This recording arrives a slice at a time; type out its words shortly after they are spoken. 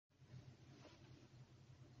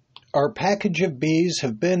Our package of bees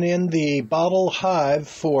have been in the bottle hive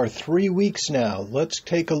for 3 weeks now. Let's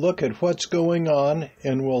take a look at what's going on,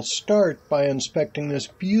 and we'll start by inspecting this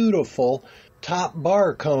beautiful top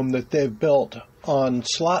bar comb that they've built on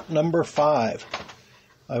slot number 5.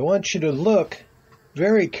 I want you to look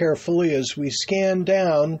very carefully as we scan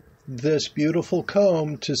down this beautiful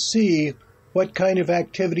comb to see what kind of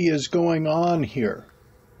activity is going on here.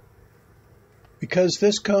 Because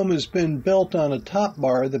this comb has been built on a top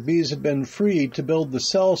bar, the bees have been free to build the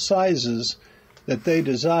cell sizes that they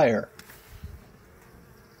desire.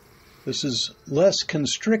 This is less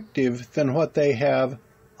constrictive than what they have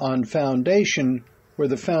on foundation, where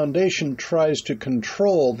the foundation tries to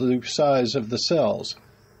control the size of the cells.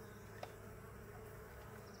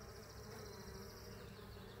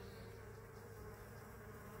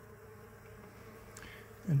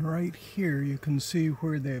 And right here you can see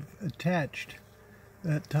where they've attached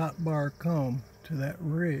that top bar comb to that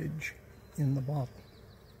ridge in the bottle.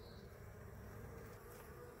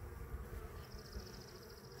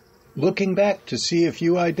 Looking back to see if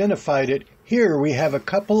you identified it, here we have a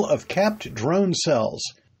couple of capped drone cells.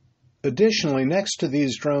 Additionally, next to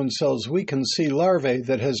these drone cells we can see larvae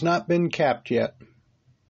that has not been capped yet.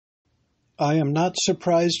 I am not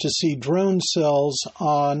surprised to see drone cells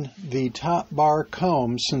on the top bar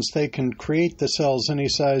comb, since they can create the cells any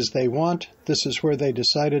size they want. This is where they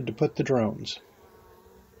decided to put the drones.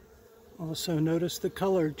 Also notice the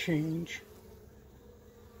color change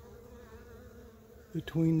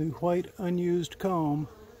between the white unused comb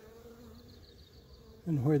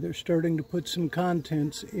and where they're starting to put some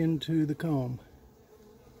contents into the comb.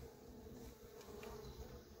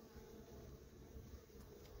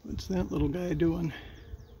 What's that little guy doing?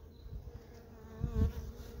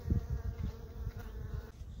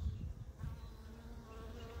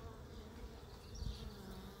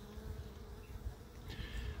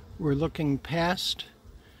 We're looking past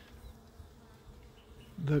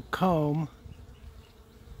the comb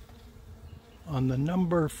on the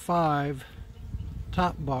number 5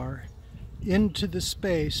 top bar into the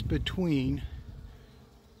space between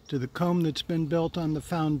to the comb that's been built on the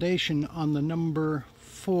foundation on the number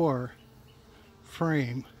 4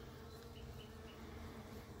 frame.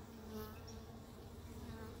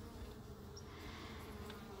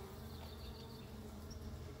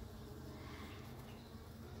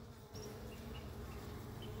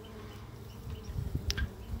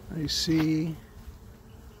 I see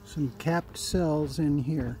some capped cells in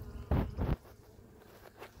here.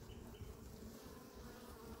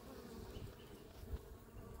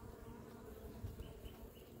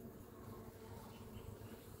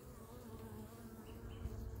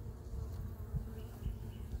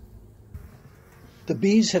 The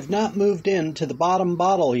bees have not moved into the bottom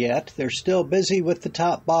bottle yet. They're still busy with the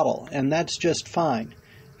top bottle, and that's just fine.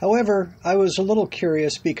 However, I was a little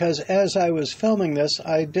curious because as I was filming this,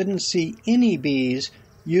 I didn't see any bees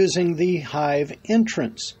using the hive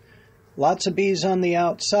entrance. Lots of bees on the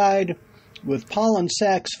outside with pollen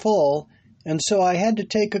sacs full, and so I had to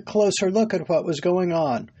take a closer look at what was going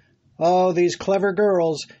on. Oh, these clever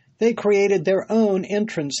girls, they created their own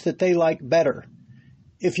entrance that they like better.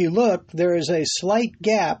 If you look, there is a slight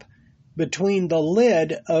gap between the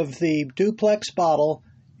lid of the duplex bottle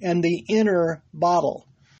and the inner bottle.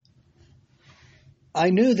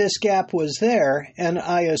 I knew this gap was there, and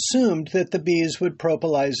I assumed that the bees would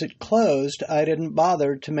propolize it closed. I didn't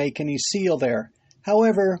bother to make any seal there.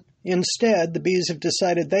 However, instead, the bees have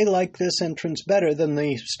decided they like this entrance better than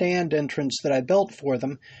the stand entrance that I built for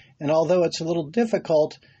them, and although it's a little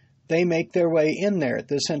difficult, they make their way in there.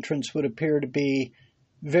 This entrance would appear to be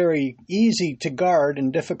very easy to guard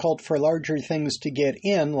and difficult for larger things to get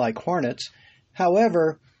in, like hornets.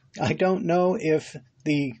 However, I don't know if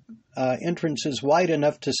the entrance is wide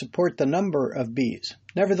enough to support the number of bees.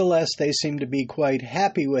 Nevertheless, they seem to be quite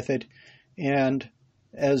happy with it, and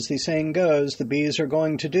as the saying goes, the bees are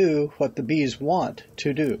going to do what the bees want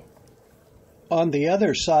to do. On the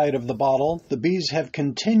other side of the bottle, the bees have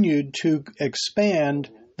continued to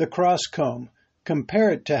expand the cross comb.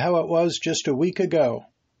 Compare it to how it was just a week ago.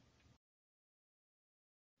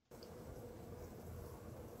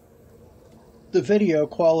 The video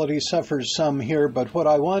quality suffers some here, but what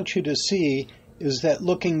I want you to see is that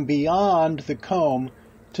looking beyond the comb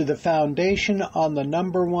to the foundation on the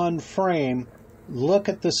number 1 frame, look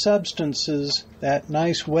at the substances, that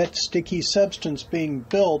nice wet sticky substance being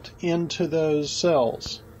built into those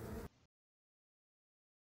cells.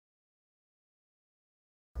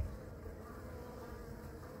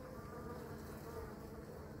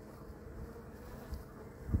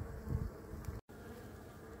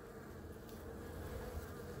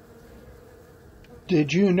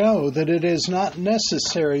 Did you know that it is not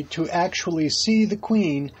necessary to actually see the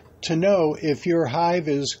queen to know if your hive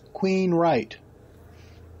is queen right?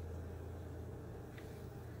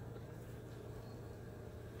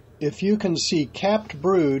 If you can see capped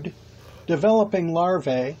brood, developing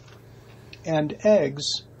larvae, and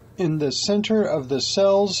eggs in the center of the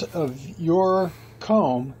cells of your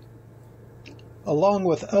comb, along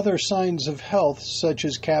with other signs of health such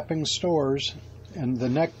as capping stores and the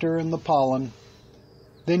nectar and the pollen,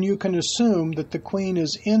 then you can assume that the queen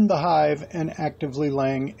is in the hive and actively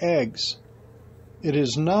laying eggs. It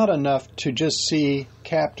is not enough to just see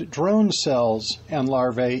capped drone cells and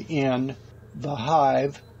larvae in the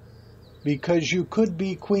hive, because you could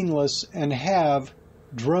be queenless and have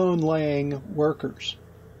drone-laying workers.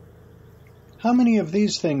 How many of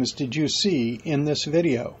these things did you see in this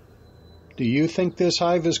video? Do you think this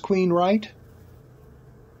hive is queen right?